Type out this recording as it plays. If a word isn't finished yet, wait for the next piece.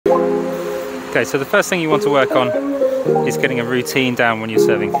Okay, so the first thing you want to work on is getting a routine down when you're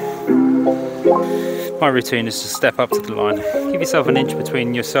serving. My routine is to step up to the line. Give yourself an inch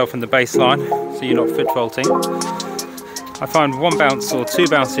between yourself and the baseline so you're not foot faulting. I find 1 bounce or 2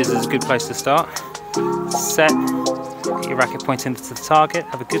 bounces is a good place to start. Set, get your racket pointing to the target,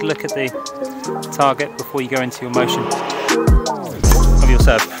 have a good look at the target before you go into your motion of your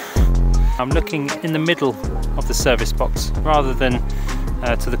serve. I'm looking in the middle of the service box rather than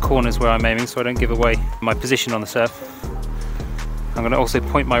to the corners where I'm aiming, so I don't give away my position on the serve. I'm going to also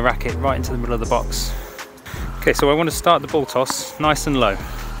point my racket right into the middle of the box. Okay, so I want to start the ball toss nice and low.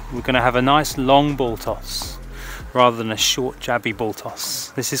 We're going to have a nice long ball toss rather than a short jabby ball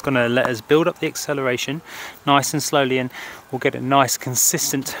toss. This is going to let us build up the acceleration nice and slowly, and we'll get a nice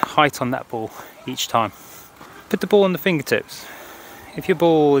consistent height on that ball each time. Put the ball on the fingertips. If your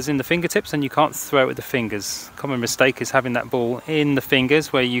ball is in the fingertips and you can't throw it with the fingers, a common mistake is having that ball in the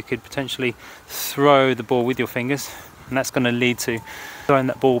fingers where you could potentially throw the ball with your fingers, and that's going to lead to throwing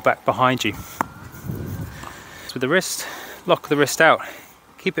that ball back behind you. So with the wrist, lock the wrist out,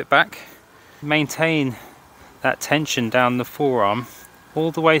 keep it back, maintain that tension down the forearm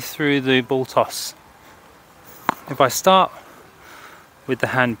all the way through the ball toss. If I start with the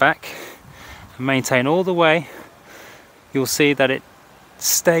hand back and maintain all the way, you'll see that it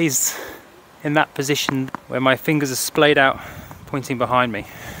stays in that position where my fingers are splayed out pointing behind me.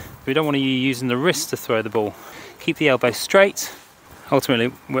 We don't want to be using the wrist to throw the ball. Keep the elbow straight.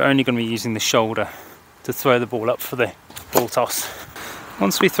 Ultimately, we're only going to be using the shoulder to throw the ball up for the ball toss.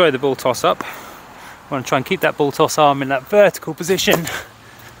 Once we throw the ball toss up, I want to try and keep that ball toss arm in that vertical position,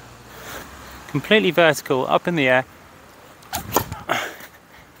 completely vertical, up in the air,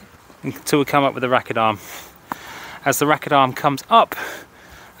 until we come up with the racket arm. As the racket arm comes up,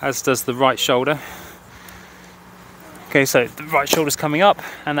 as does the right shoulder. Okay, so the right shoulder's coming up,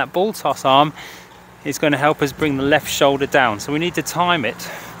 and that ball toss arm is going to help us bring the left shoulder down. So we need to time it.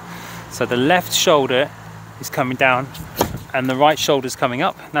 So the left shoulder is coming down and the right shoulder is coming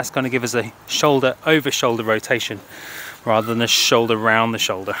up. And that's going to give us a shoulder over shoulder rotation rather than a shoulder round the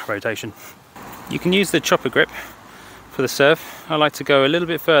shoulder rotation. You can use the chopper grip for the serve. I like to go a little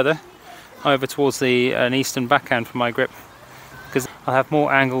bit further over towards an eastern backhand for my grip, because I'll have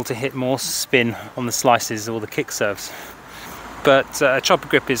more angle to hit more spin on the slices or the kick serves. But a chopper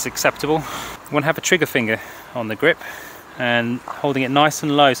grip is acceptable. You want to have a trigger finger on the grip and holding it nice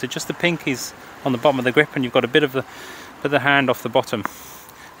and low, so just the pinkies on the bottom of the grip, and you've got a bit of the hand off the bottom.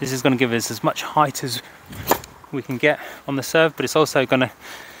 This is going to give us as much height as we can get on the serve, but it's also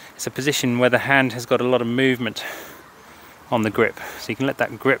it's a position where the hand has got a lot of movement on the grip, so you can let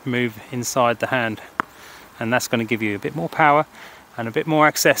that grip move inside the hand, and that's going to give you a bit more power and a bit more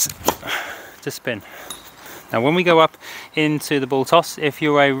access to spin. Now when we go up into the ball toss, if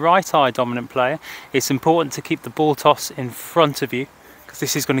you're a right eye dominant player, it's important to keep the ball toss in front of you, because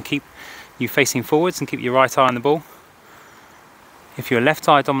this is going to keep you facing forwards and keep your right eye on the ball. If you're a left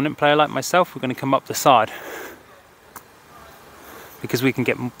eye dominant player like myself, we're going to come up the side, because we can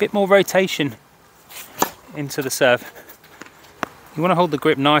get a bit more rotation into the serve. You want to hold the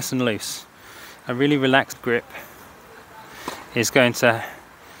grip nice and loose. A really relaxed grip is going to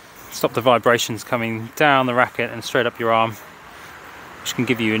stop the vibrations coming down the racket and straight up your arm, which can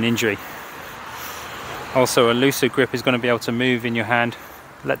give you an injury. Also, a looser grip is going to be able to move in your hand,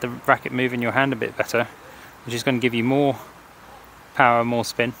 let the racket move in your hand a bit better, which is going to give you more power, more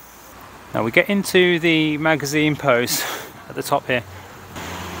spin. Now we get into the magazine pose at the top here,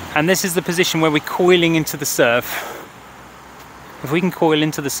 and this is the position where we're coiling into the serve. If we can coil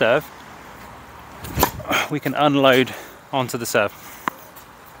into the serve, we can unload onto the serve.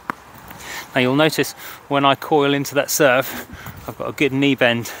 Now you'll notice when I coil into that serve, I've got a good knee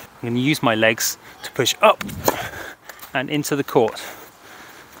bend. I'm going to use my legs to push up and into the court.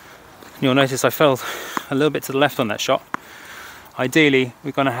 You'll notice I fell a little bit to the left on that shot. Ideally,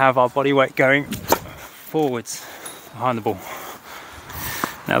 we're going to have our body weight going forwards behind the ball.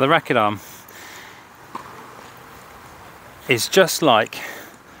 Now the racket arm is just like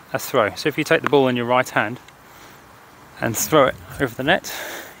a throw. So if you take the ball in your right hand and throw it over the net,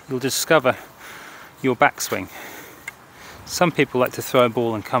 you'll discover your backswing. Some people like to throw a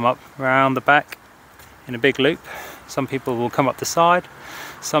ball and come up round the back in a big loop. Some people will come up the side.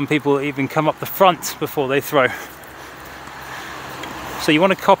 Some people even come up the front before they throw. So you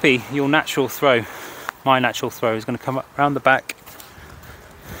want to copy your natural throw. My natural throw is going to come up round the back.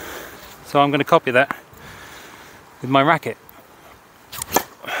 So I'm going to copy that with my racket.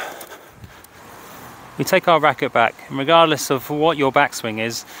 We take our racket back, and regardless of what your backswing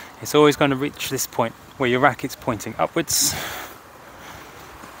is, it's always going to reach this point where your racket's pointing upwards.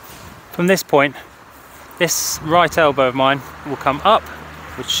 From this point, this right elbow of mine will come up,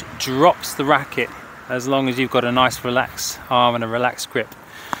 which drops the racket, as long as you've got a nice relaxed arm and a relaxed grip.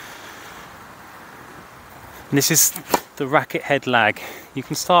 And this is the racket head lag. You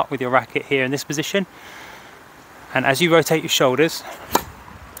can start with your racket here in this position, and as you rotate your shoulders,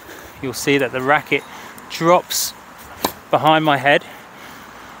 you'll see that the racket drops behind my head,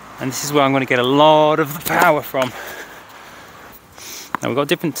 and this is where I'm going to get a lot of the power from. Now we've got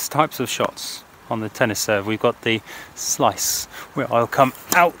different types of shots on the tennis serve. We've got the slice, where I'll come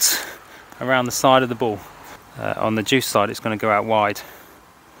out around the side of the ball. On the juice side, it's going to go out wide.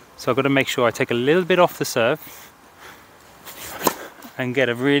 So I've got to make sure I take a little bit off the serve and get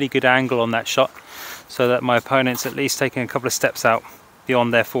a really good angle on that shot, so that my opponent's at least taking a couple of steps out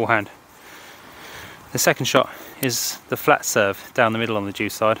beyond their forehand. The second shot is the flat serve down the middle on the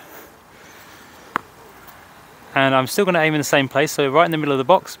juice side. And I'm still going to aim in the same place, so right in the middle of the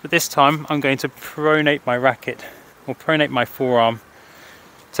box, but this time I'm going to pronate my racket, or pronate my forearm,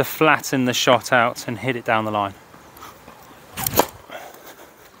 to flatten the shot out and hit it down the line.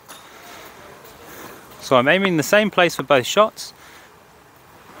 So I'm aiming in the same place for both shots.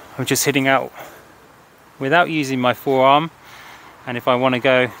 I'm just hitting out without using my forearm, and if I want to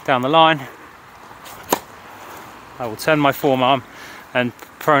go down the line, I will turn my forearm and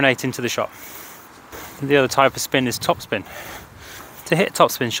pronate into the shot. The other type of spin is topspin. To hit a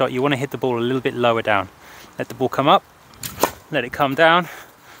topspin shot, you want to hit the ball a little bit lower down. Let the ball come up, let it come down,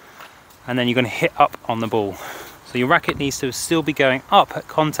 and then you're going to hit up on the ball. So your racket needs to still be going up at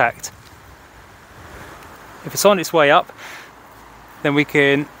contact. If it's on its way up, then we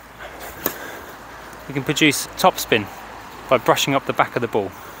can produce topspin by brushing up the back of the ball.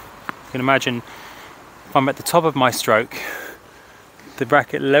 You can imagine if I'm at the top of my stroke, the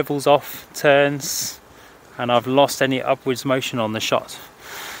racket levels off, turns, and I've lost any upwards motion on the shot.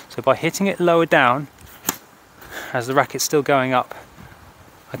 So by hitting it lower down, as the racket's still going up,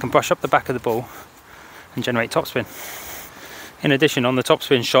 I can brush up the back of the ball and generate topspin. In addition, on the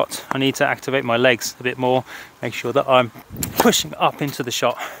topspin shot, I need to activate my legs a bit more, make sure that I'm pushing up into the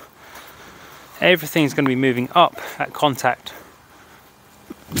shot. Everything's going to be moving up at contact.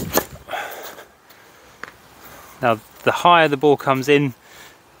 Now, the higher the ball comes in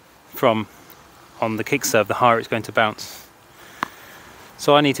from on the kick serve, the higher it's going to bounce.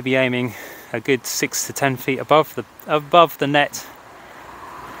 So I need to be aiming a good 6 to 10 feet above the net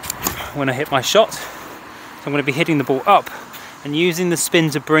when I hit my shot. So I'm going to be hitting the ball up and using the spin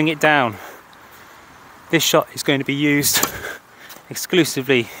to bring it down. This shot is going to be used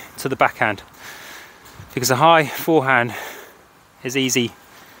exclusively to the backhand, because a high forehand is an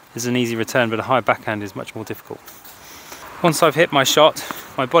easy return, but a high backhand is much more difficult. Once I've hit my shot,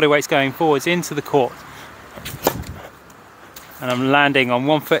 my body weight's going forwards into the court, and I'm landing on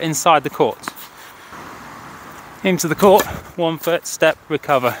 1 foot inside the court. Into the court, 1 foot, step,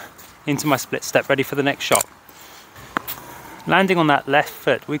 recover, into my split step, ready for the next shot. Landing on that left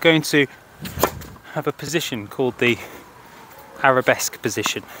foot, we're going to have a position called the arabesque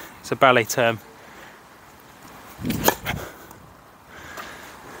position. It's a ballet term.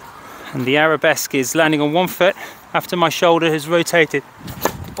 And the arabesque is landing on 1 foot after my shoulder has rotated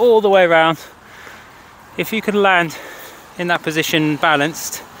all the way around. If you can land in that position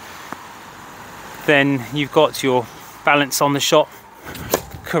balanced, then you've got your balance on the shot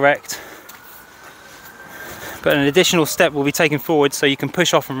correct. But an additional step will be taken forward so you can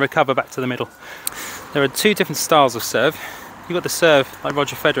push off and recover back to the middle. There are two different styles of serve. You've got the serve like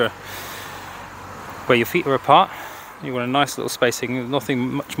Roger Federer, where your feet are apart. You want a nice little spacing,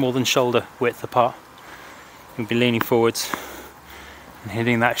 nothing much more than shoulder width apart. You'll be leaning forwards and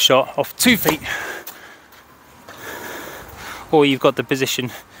hitting that shot off 2 feet. Or you've got the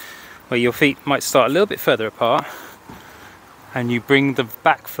position where your feet might start a little bit further apart and you bring the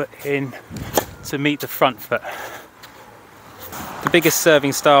back foot in to meet the front foot. The biggest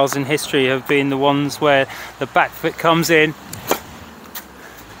serving styles in history have been the ones where the back foot comes in,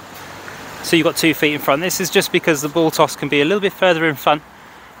 so you've got 2 feet in front. This is just because the ball toss can be a little bit further in front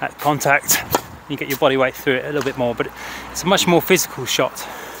at contact. You get your body weight through it a little bit more, but it's a much more physical shot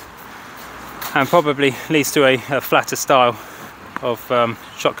and probably leads to a flatter style of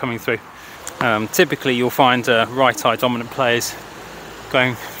shot coming through. Typically you'll find right eye dominant players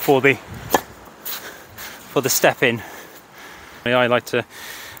going for the step in. I like to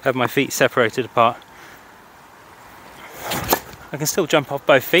have my feet separated apart. I can still jump off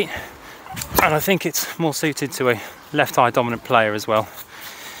both feet, and I think it's more suited to a left eye dominant player as well,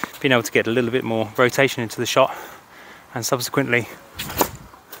 being able to get a little bit more rotation into the shot and subsequently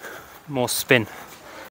more spin.